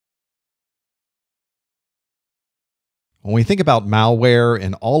When we think about malware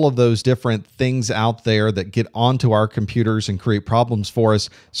and all of those different things out there that get onto our computers and create problems for us,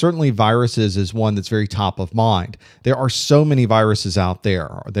 certainly viruses is one that's very top of mind. There are so many viruses out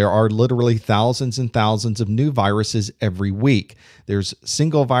there. There are literally thousands and thousands of new viruses every week. There's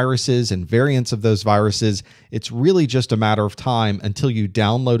single viruses and variants of those viruses. It's really just a matter of time until you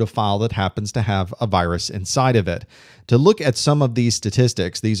download a file that happens to have a virus inside of it. To look at some of these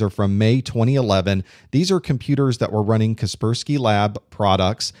statistics, these are from May 2011. These are computers that were running Kaspersky Lab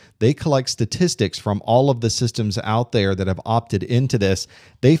products. They collect statistics from all of the systems out there that have opted into this.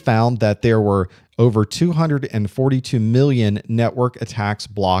 They found that there were over 242 million network attacks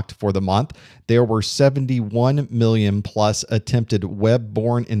blocked for the month. There were 71 million plus attempted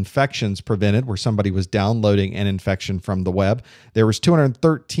web-borne infections prevented, where somebody was downloading an infection from the web. There was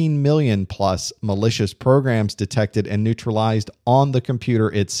 213 million plus malicious programs detected and neutralized on the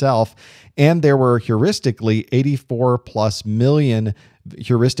computer itself. And there were heuristically 84 plus million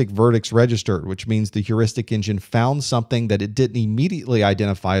heuristic verdicts registered, which means the heuristic engine found something that it didn't immediately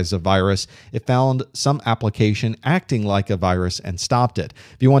identify as a virus. It found some application acting like a virus and stopped it.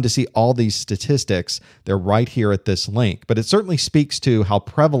 If you want to see all these statistics, they're right here at this link. But it certainly speaks to how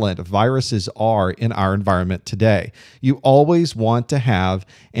prevalent viruses are in our environment today. You always want to have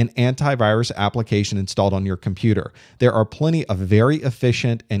an antivirus application installed on your computer. There are plenty of very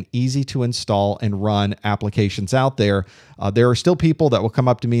efficient and easy to install and run applications out there. There are still people that will come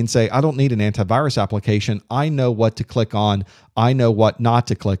up to me and say, I don't need an antivirus application. I know what to click on. I know what not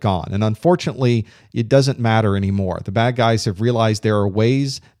to click on. And unfortunately, it doesn't matter anymore. The bad guys have realized there are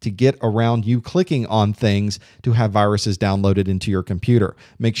ways to get around you clicking on things to have viruses downloaded into your computer.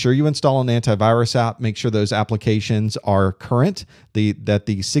 Make sure you install an antivirus app. Make sure those applications are current, that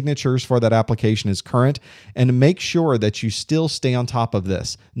the signatures for that application is current, and make sure that you still stay on top of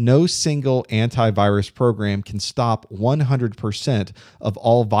this. No single antivirus program can stop 100% of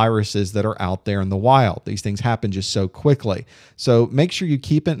all viruses that are out there in the wild. These things happen just so quickly. So make sure you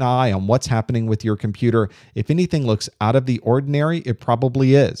keep an eye on what's happening with your computer. If anything looks out of the ordinary, it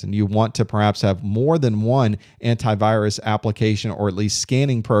probably is. And you want to perhaps have more than one antivirus application or at least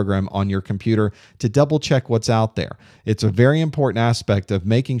scanning program on your computer to double check what's out there. It's a very important aspect of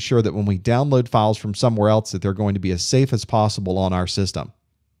making sure that when we download files from somewhere else that they're going to be as safe as possible on our system.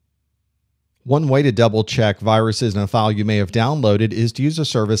 One way to double check viruses in a file you may have downloaded is to use a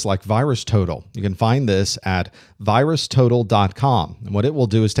service like VirusTotal. You can find this at virustotal.com. And what it will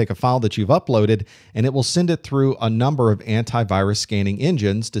do is take a file that you've uploaded and it will send it through a number of antivirus scanning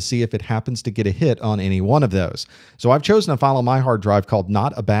engines to see if it happens to get a hit on any one of those. So I've chosen a file on my hard drive called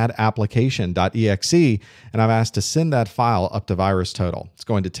notabadapplication.exe, and I've asked to send that file up to VirusTotal. It's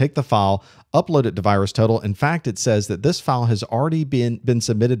going to take the file, upload it to VirusTotal. In fact, it says that this file has already been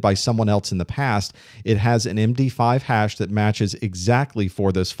submitted by someone else in the past. It has an MD5 hash that matches exactly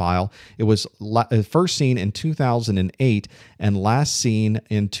for this file. It was first seen in 2008 and last seen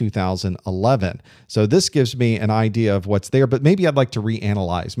in 2011. So this gives me an idea of what's there, but maybe I'd like to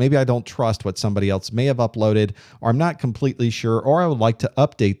reanalyze. Maybe I don't trust what somebody else may have uploaded, or I'm not completely sure, or I would like to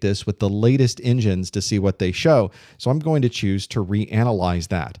update this with the latest engines to see what they show. So I'm going to choose to reanalyze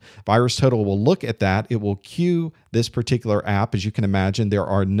that. VirusTotal will look at that. It will queue this particular app. As you can imagine, there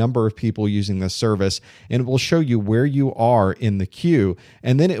are a number of people using this service, and it will show you where you are in the queue,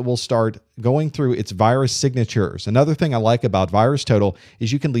 and then it will start going through its virus signatures. Another thing I like about VirusTotal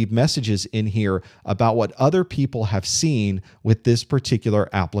is you can leave messages in here about what other people have seen with this particular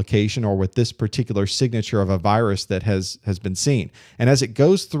application or with this particular signature of a virus that has been seen. And as it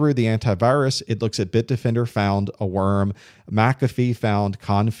goes through the antivirus, it looks at Bitdefender found a worm, McAfee found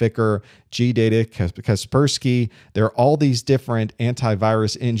Conficker, GData, Kaspersky. There are all these different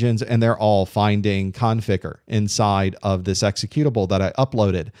antivirus engines, and they're all finding Conficker inside of this executable that I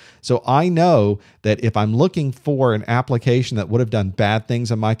uploaded. So I know that if I'm looking for an application that would have done bad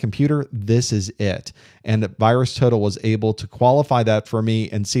things on my computer, this is it. And VirusTotal was able to qualify that for me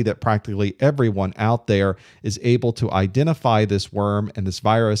and see that practically everyone out there is able to identify this worm and this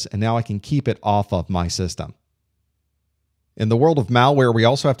virus, and now I can keep it off of my system. In the world of malware, we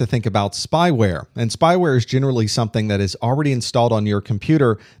also have to think about spyware. And spyware is generally something that is already installed on your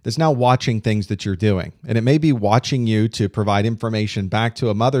computer that's now watching things that you're doing. And it may be watching you to provide information back to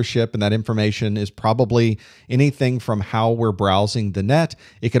a mothership, and that information is probably anything from how we're browsing the net.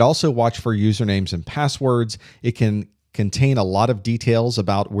 It could also watch for usernames and passwords. It can contain a lot of details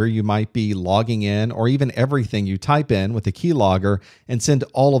about where you might be logging in or even everything you type in with a keylogger and send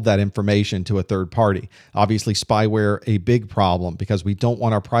all of that information to a third party. Obviously, spyware, a big problem because we don't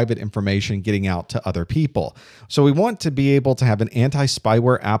want our private information getting out to other people. So we want to be able to have an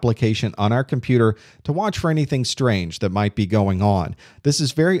anti-spyware application on our computer to watch for anything strange that might be going on. This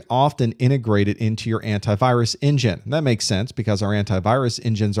is very often integrated into your antivirus engine. And that makes sense because our antivirus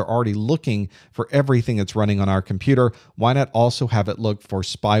engines are already looking for everything that's running on our computer. Why not also have it look for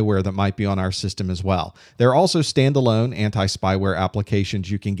spyware that might be on our system as well? There are also standalone anti-spyware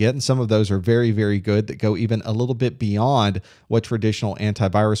applications you can get, and some of those are very, very good that go even a little bit beyond what traditional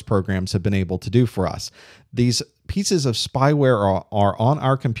antivirus programs have been able to do for us. These pieces of spyware are on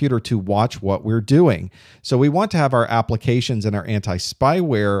our computer to watch what we're doing. So we want to have our applications and our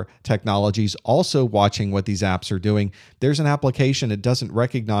anti-spyware technologies also watching what these apps are doing. There's an application it doesn't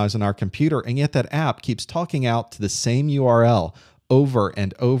recognize on our computer, and yet that app keeps talking out to the same URL over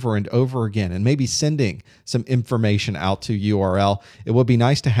and over and over again, and maybe sending some information out to URL. It would be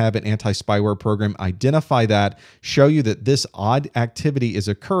nice to have an anti-spyware program identify that, show you that this odd activity is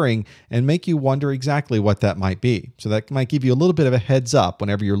occurring, and make you wonder exactly what that might be. So that might give you a little bit of a heads up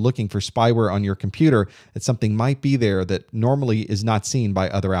whenever you're looking for spyware on your computer, that something might be there that normally is not seen by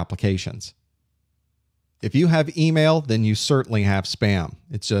other applications. If you have email, then you certainly have spam.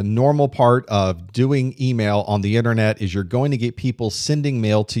 It's a normal part of doing email on the internet is you're going to get people sending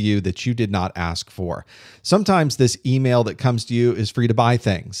mail to you that you did not ask for. Sometimes this email that comes to you is for you to buy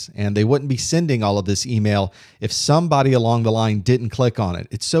things, and they wouldn't be sending all of this email if somebody along the line didn't click on it.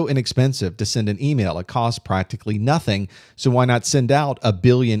 It's so inexpensive to send an email. It costs practically nothing. So why not send out a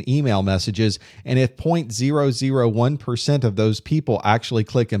billion email messages? And if 0.001% of those people actually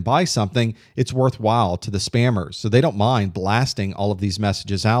click and buy something, it's worthwhile to the spammers. So they don't mind blasting all of these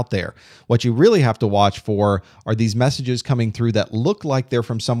messages out there. What you really have to watch for are these messages coming through that look like they're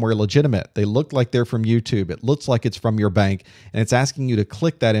from somewhere legitimate. They look like they're from YouTube. It looks like it's from your bank, and it's asking you to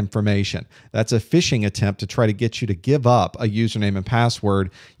click that information. That's a phishing attempt to try to get you to give up a username and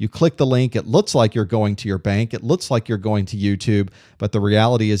password. You click the link. It looks like you're going to your bank. It looks like you're going to YouTube, but the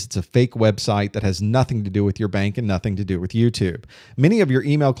reality is it's a fake website that has nothing to do with your bank and nothing to do with YouTube. Many of your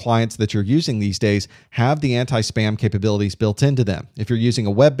email clients that you're using these days have the anti-spam capabilities built into them. If you're using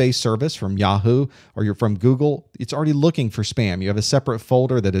a web-based service from Yahoo or you're from Google, it's already looking for spam. You have a separate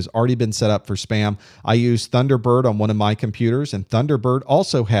folder that has already been set up for spam. I use Thunderbird on one of my computers, and Thunderbird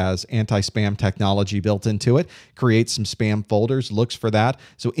also has anti-spam technology built into it, creates some spam folders, looks for that.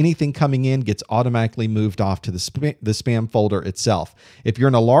 So anything coming in gets automatically moved off to the spam folder itself. If you're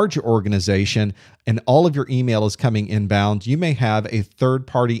in a larger organization and all of your email is coming inbound, you may have a third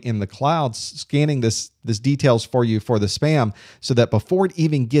party in the cloud scanning this details for you for the spam, so that before it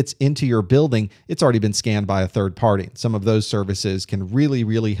even gets into your building, it's already been scanned by a third party. Some of those services can really,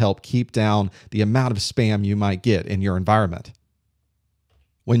 really help keep down the amount of spam you might get in your environment.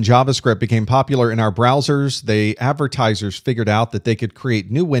 When JavaScript became popular in our browsers, the advertisers figured out that they could create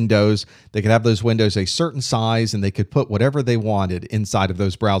new windows. They could have those windows a certain size, and they could put whatever they wanted inside of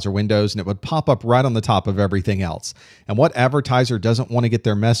those browser windows, and it would pop up right on the top of everything else. And what advertiser doesn't want to get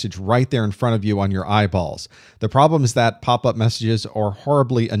their message right there in front of you on your eyeballs? The problem is that pop-up messages are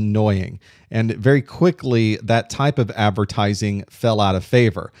horribly annoying. And very quickly, that type of advertising fell out of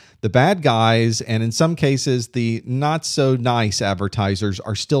favor. The bad guys, and in some cases, the not so nice advertisers,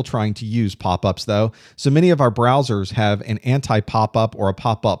 are still trying to use pop-ups though. So many of our browsers have an anti-pop-up or a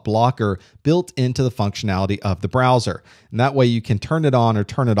pop-up blocker built into the functionality of the browser. And that way you can turn it on or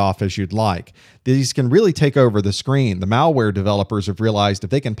turn it off as you'd like. These can really take over the screen. The malware developers have realized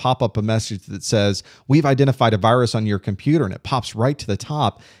if they can pop up a message that says, "We've identified a virus on your computer," and it pops right to the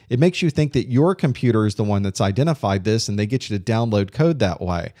top, it makes you think that your computer is the one that's identified this, and they get you to download code that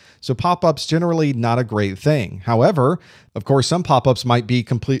way. So pop-ups generally not a great thing. However, of course, some pop-ups might be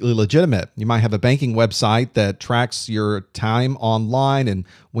completely legitimate. You might have a banking website that tracks your time online, and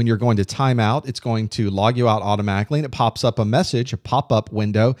when you're going to time out, it's going to log you out automatically, and it pops up a message, a pop-up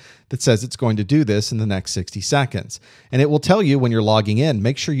window that says it's going to do this in the next 60 seconds. And it will tell you when you're logging in,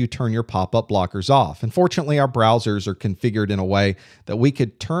 make sure you turn your pop-up blockers off. Unfortunately, our browsers are configured in a way that we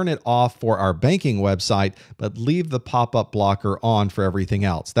could turn it off for our banking website, but leave the pop-up blocker on for everything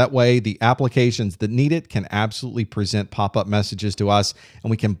else. That way, the applications that need it can absolutely present pop-up messages to us,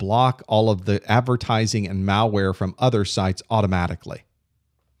 and we can block all of the advertising and malware from other sites automatically.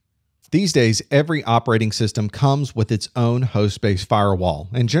 These days, every operating system comes with its own host-based firewall,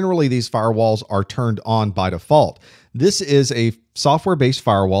 and generally these firewalls are turned on by default. This is a software-based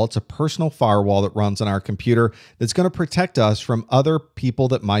firewall. It's a personal firewall that runs on our computer that's going to protect us from other people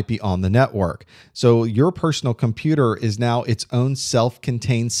that might be on the network. So your personal computer is now its own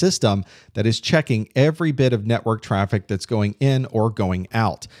self-contained system that is checking every bit of network traffic that's going in or going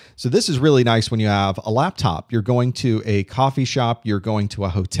out. So this is really nice when you have a laptop. You're going to a coffee shop, you're going to a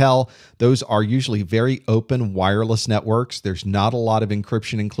hotel. Those are usually very open wireless networks. There's not a lot of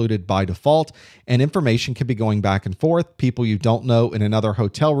encryption included by default, and information can be going back and forth. People you don't know in another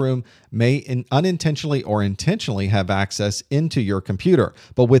hotel room may unintentionally or intentionally have access into your computer.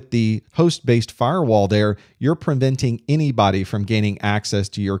 But with the host-based firewall there, you're preventing anybody from gaining access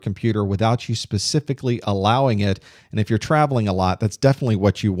to your computer without you specifically allowing it. And if you're traveling a lot, that's definitely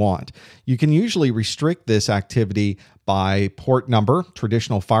what you want. You can usually restrict this activity by port number.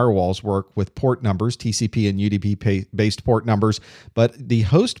 Traditional firewalls work with port numbers, TCP and UDP-based port numbers, but the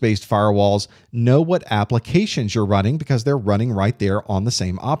host-based firewalls know what applications you're running because they're running right there on the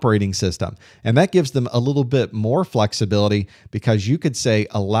same operating system. And that gives them a little bit more flexibility because you could say,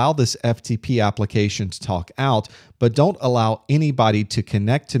 allow this FTP application to talk out, but don't allow anybody to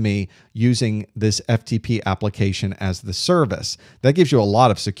connect to me using this FTP application as the service. That gives you a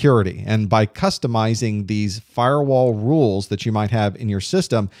lot of security. And by customizing these firewall rules that you might have in your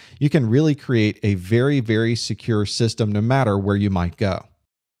system, you can really create a very, very secure system no matter where you might go.